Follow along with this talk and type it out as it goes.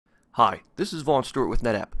Hi, this is Vaughn Stewart with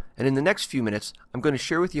NetApp, and in the next few minutes, I'm going to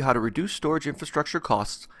share with you how to reduce storage infrastructure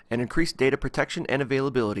costs and increase data protection and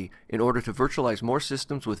availability in order to virtualize more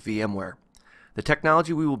systems with VMware. The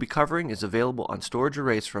technology we will be covering is available on storage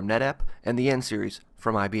arrays from NetApp and the N-Series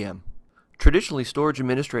from IBM. Traditionally, storage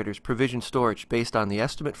administrators provision storage based on the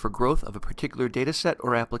estimate for growth of a particular dataset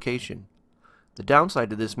or application. The downside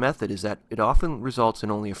to this method is that it often results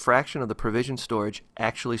in only a fraction of the provisioned storage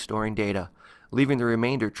actually storing data, leaving the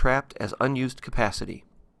remainder trapped as unused capacity.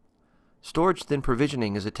 Storage thin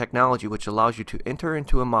provisioning is a technology which allows you to enter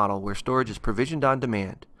into a model where storage is provisioned on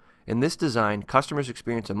demand. In this design, customers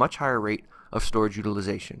experience a much higher rate of storage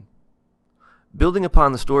utilization. Building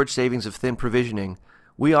upon the storage savings of thin provisioning,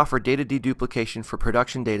 we offer data deduplication for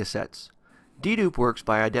production datasets. Dedupe works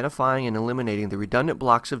by identifying and eliminating the redundant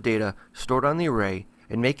blocks of data stored on the array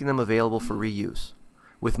and making them available for reuse.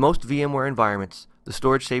 With most VMware environments, the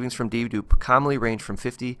storage savings from dedupe commonly range from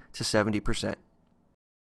 50 to 70%.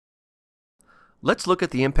 Let's look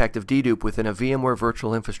at the impact of dedupe within a VMware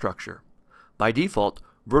virtual infrastructure. By default,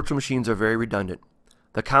 virtual machines are very redundant.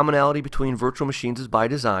 The commonality between virtual machines is by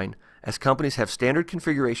design, as companies have standard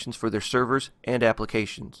configurations for their servers and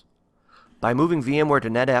applications. By moving VMware to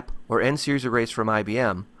NetApp or N-Series arrays from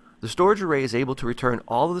IBM, the storage array is able to return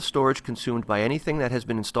all of the storage consumed by anything that has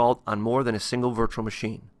been installed on more than a single virtual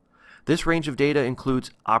machine. This range of data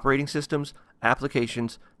includes operating systems,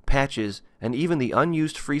 applications, patches, and even the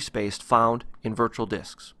unused free space found in virtual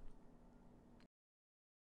disks.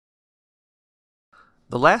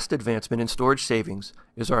 The last advancement in storage savings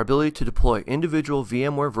is our ability to deploy individual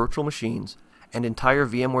VMware virtual machines and entire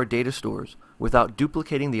VMware data stores without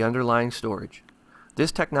duplicating the underlying storage.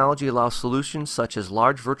 This technology allows solutions such as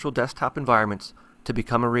large virtual desktop environments to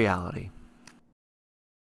become a reality.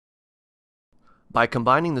 By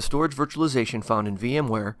combining the storage virtualization found in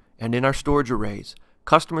VMware and in our storage arrays,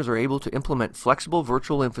 customers are able to implement flexible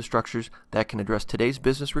virtual infrastructures that can address today's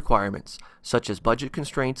business requirements, such as budget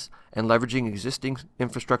constraints and leveraging existing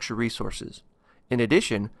infrastructure resources. In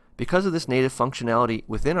addition, because of this native functionality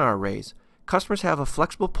within our arrays, customers have a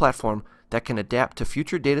flexible platform that can adapt to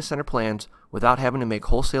future data center plans without having to make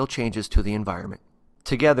wholesale changes to the environment.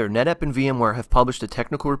 Together, NetApp and VMware have published a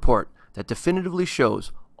technical report that definitively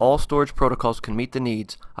shows all storage protocols can meet the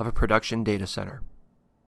needs of a production data center.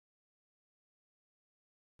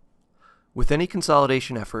 With any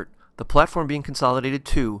consolidation effort, the platform being consolidated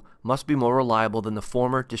to must be more reliable than the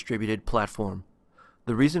former distributed platform.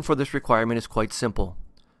 The reason for this requirement is quite simple.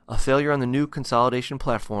 A failure on the new consolidation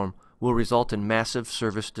platform will result in massive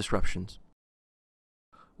service disruptions.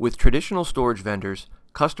 With traditional storage vendors,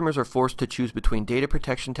 customers are forced to choose between data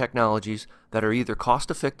protection technologies that are either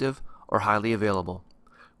cost-effective or highly available.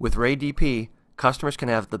 With RAID-DP, customers can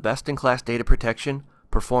have the best-in-class data protection,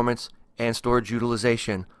 performance, and storage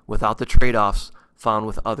utilization without the trade-offs found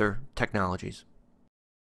with other technologies.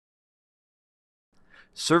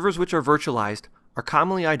 Servers which are virtualized are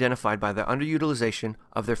commonly identified by the underutilization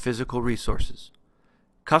of their physical resources.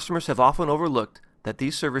 Customers have often overlooked that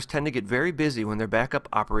these servers tend to get very busy when their backup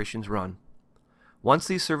operations run. Once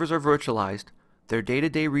these servers are virtualized, their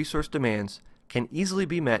day-to-day resource demands can easily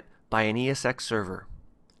be met by an ESX server.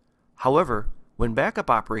 However, when backup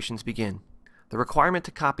operations begin, the requirement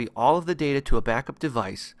to copy all of the data to a backup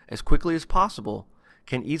device as quickly as possible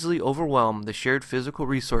can easily overwhelm the shared physical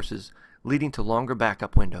resources, leading to longer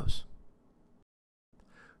backup windows.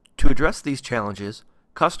 To address these challenges,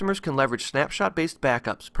 customers can leverage snapshot-based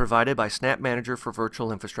backups provided by SnapManager for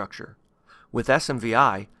virtual infrastructure. With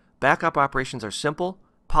SMVI, backup operations are simple,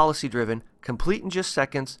 policy-driven, complete in just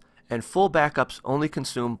seconds, and full backups only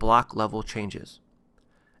consume block-level changes.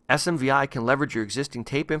 SMVI can leverage your existing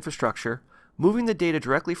tape infrastructure, moving the data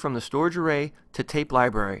directly from the storage array to tape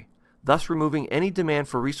library, thus removing any demand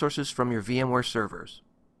for resources from your VMware servers.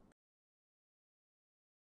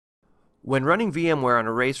 When running VMware on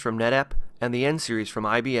arrays from NetApp and the N-Series from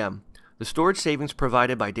IBM, the storage savings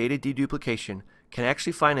provided by data deduplication can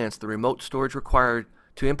actually finance the remote storage required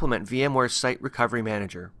to implement VMware's Site Recovery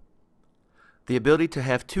Manager. The ability to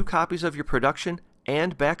have two copies of your production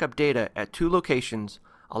and backup data at two locations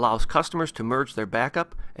allows customers to merge their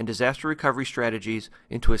backup and disaster recovery strategies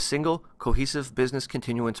into a single, cohesive business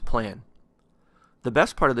continuance plan. The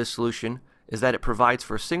best part of this solution is that it provides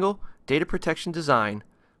for a single data protection design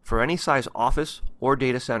for any size office or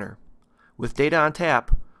data center. With data on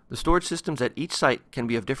tap, the storage systems at each site can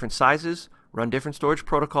be of different sizes, run different storage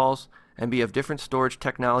protocols, and be of different storage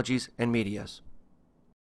technologies and medias.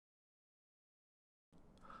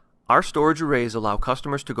 Our storage arrays allow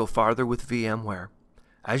customers to go farther with VMware.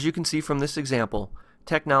 As you can see from this example,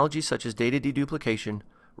 technologies such as data deduplication,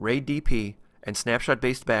 RAID-DP, and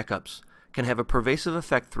snapshot-based backups can have a pervasive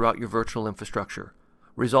effect throughout your virtual infrastructure,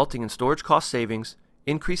 resulting in storage cost savings,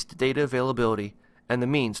 increased data availability, and the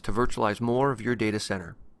means to virtualize more of your data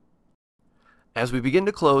center. As we begin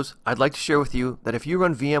to close, I'd like to share with you that if you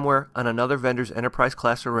run VMware on another vendor's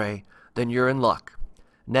enterprise-class array, then you're in luck.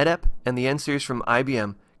 NetApp and the N-Series from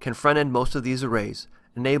IBM can front-end most of these arrays,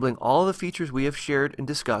 enabling all the features we have shared and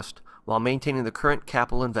discussed while maintaining the current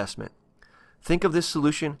capital investment. Think of this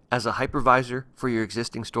solution as a hypervisor for your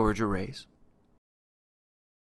existing storage arrays.